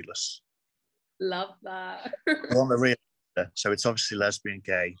fabulous. Love that. On the real, so it's obviously lesbian,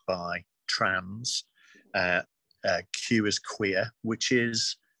 gay, bi, trans. Q is queer, which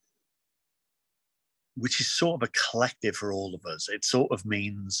is sort of a collective for all of us. It sort of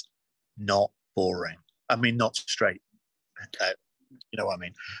means not boring. I mean, not straight. You know what I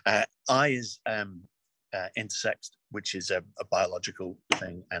mean? I is intersex, which is a biological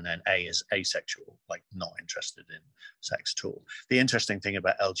thing, and then A is asexual, like not interested in sex at all. The interesting thing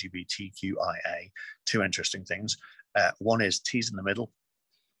about LGBTQIA, two interesting things. One is T's in the middle.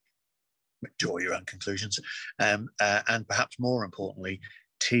 Draw your own conclusions. And perhaps more importantly,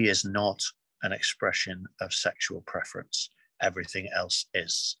 T is not an expression of sexual preference. Everything else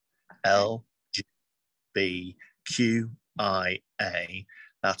is. LGBTQIA,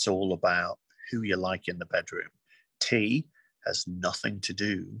 that's all about who you like in the bedroom. T has nothing to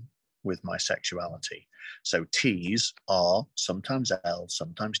do with my sexuality. So T's are sometimes L,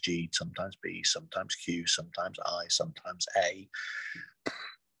 sometimes G, sometimes B, sometimes Q, sometimes I, sometimes A.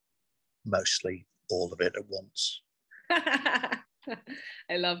 Mostly all of it at once. I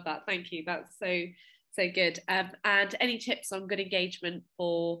love that. Thank you. That's so good. And any tips on good engagement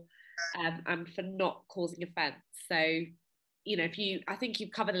for and for not causing offence? So, you know, I think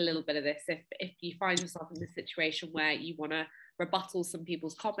you've covered a little bit of this. If you find yourself in this situation where you want to rebuttal some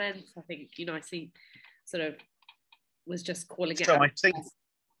people's comments, I think you nicely sort of was just calling it out. So I think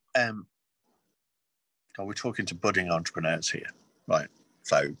we're talking to budding entrepreneurs here, right?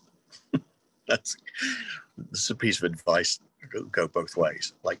 So that's a piece of advice. Go both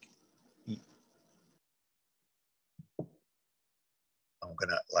ways. Like,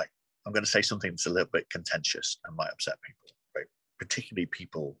 I'm gonna say something that's a little bit contentious and might upset people, right? Particularly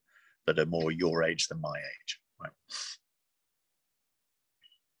people that are more your age than my age, right?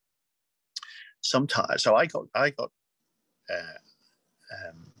 Sometimes, so I got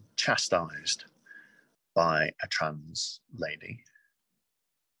chastised by a trans lady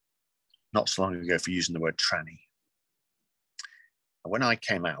not so long ago for using the word tranny. And when I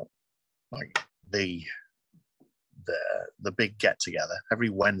came out, like the big get together every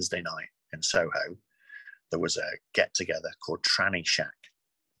Wednesday night in Soho, there was a get together called Tranny Shack,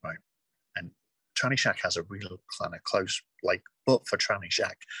 right? And Tranny Shack has a real kind of close, like, but for Tranny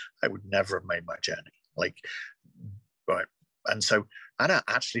Shack, I would never have made my journey, like, right? And so I don't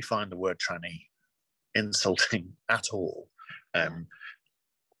actually find the word tranny insulting at all.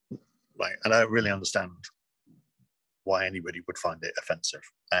 Like, and I don't really understand why anybody would find it offensive.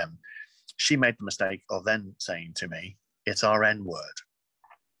 She made the mistake of then saying to me, "It's our N word,"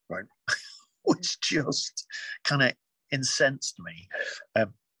 right? Which just kind of incensed me.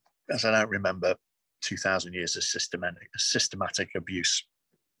 because I don't remember 2,000 years of systematic abuse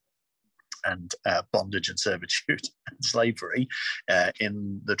and bondage and servitude and slavery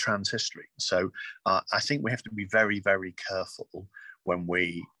in the trans history. So I think we have to be very, very careful when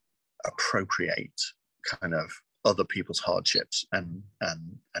we appropriate kind of other people's hardships and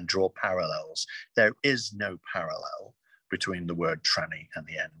draw parallels. There is no parallel between the word tranny and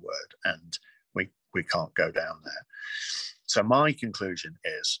the N word, and we can't go down there. So my conclusion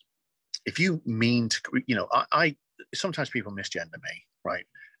is, if you mean to, you know, I sometimes people misgender me, right?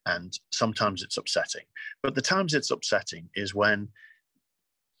 And sometimes it's upsetting. But the times it's upsetting is when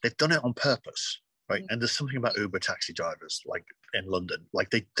they've done it on purpose, right? And there's something about Uber taxi drivers, like in London, like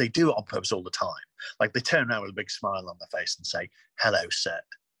they do it on purpose all the time. Like they turn around with a big smile on their face and say, "Hello, sir."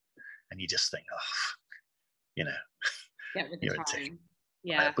 And you just think, oh, you know, get with the time.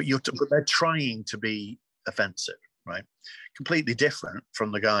 Yeah. But they're trying to be offensive, right? Completely different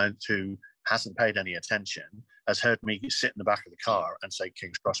from the guy who hasn't paid any attention, has heard me sit in the back of the car and say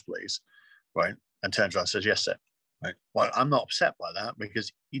 "King's Cross, please," right? And turns around and says, "Yes, sir." Right? Well, I'm not upset by that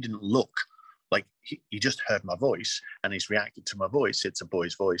because he didn't look like he just heard my voice and he's reacted to my voice. It's a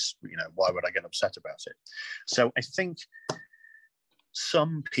boy's voice. You know, why would I get upset about it? So I think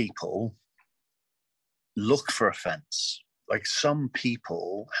some people look for offense. Like some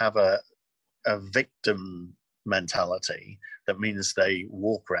people have a victim mentality that means they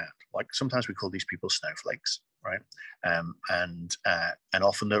walk around. Like sometimes we call these people snowflakes, right? And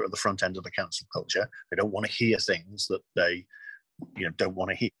often they're at the front end of the cancel culture. They don't want to hear things that they, you know, don't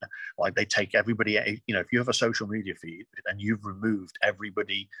want to hear. Like they take everybody, you know, if you have a social media feed and you've removed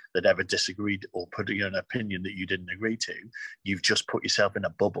everybody that ever disagreed or put an opinion that you didn't agree to, you've just put yourself in a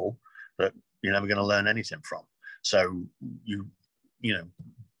bubble that you're never going to learn anything from. So you know,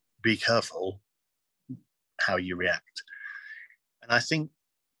 be careful how you react. And I think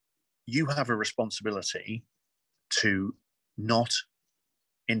you have a responsibility to not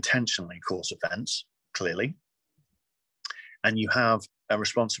intentionally cause offense, clearly. And you have a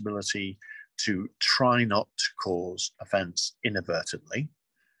responsibility to try not to cause offense inadvertently.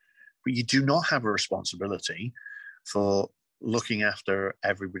 But you do not have a responsibility for looking after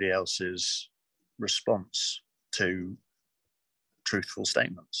everybody else's response to truthful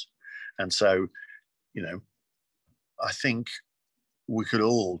statements. And so, you know, I think we could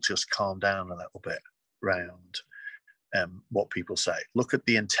all just calm down a little bit around what people say. Look at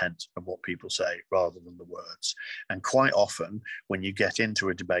the intent of what people say rather than the words. And quite often, when you get into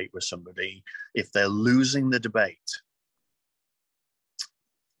a debate with somebody, if they're losing the debate,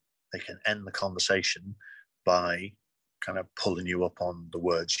 they can end the conversation by kind of pulling you up on the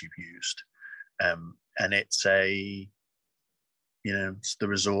words you've used. And it's it's the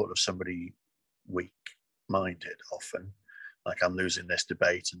resort of somebody weak-minded often. Like, I'm losing this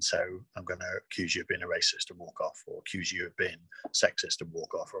debate, and so I'm going to accuse you of being a racist and walk off, or accuse you of being sexist and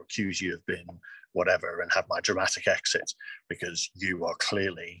walk off, or accuse you of being whatever and have my dramatic exit because you are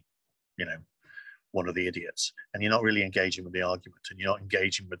clearly, one of the idiots. And you're not really engaging with the argument, and you're not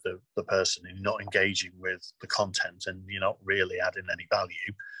engaging with the person, and you're not engaging with the content, and you're not really adding any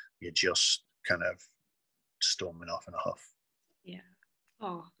value. You're just kind of storming off in a huff. Yeah.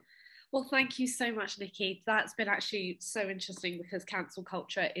 Oh, well, thank you so much, Nicci. That's been actually so interesting because cancel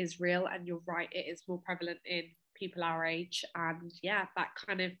culture is real, and you're right, it is more prevalent in people our age. And yeah, that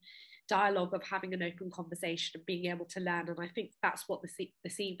kind of dialogue of having an open conversation and being able to learn. And I think that's what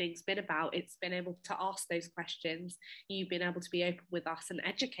this evening's been about. It's been able to ask those questions. You've been able to be open with us and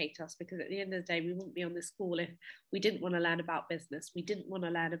educate us, because at the end of the day, we wouldn't be on this call if we didn't want to learn about business. We didn't want to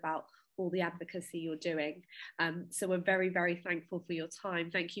learn about all the advocacy you're doing. So we're very, very thankful for your time.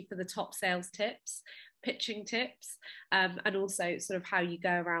 Thank you for the top sales tips, pitching tips, and also sort of how you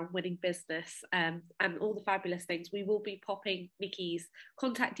go around winning business, and all the fabulous things. We will be popping Nicci's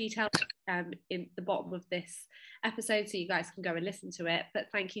contact details in the bottom of this episode so you guys can go and listen to it.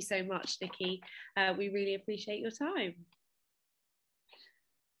 But thank you so much, Nicci. We really appreciate your time.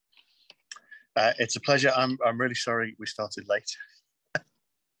 It's a pleasure. I'm really sorry we started late.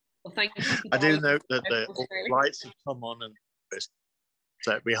 Well, thank you. I do note that the lights have come on and it's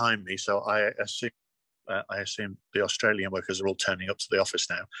behind me, so I assume the Australian workers are all turning up to the office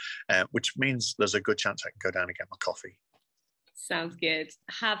now, which means there's a good chance I can go down and get my coffee. Sounds good.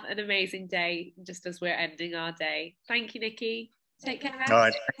 Have an amazing day, just as we're ending our day. Thank you, Nicci. Take care. All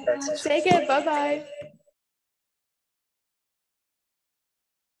right. Take care. Bye-bye.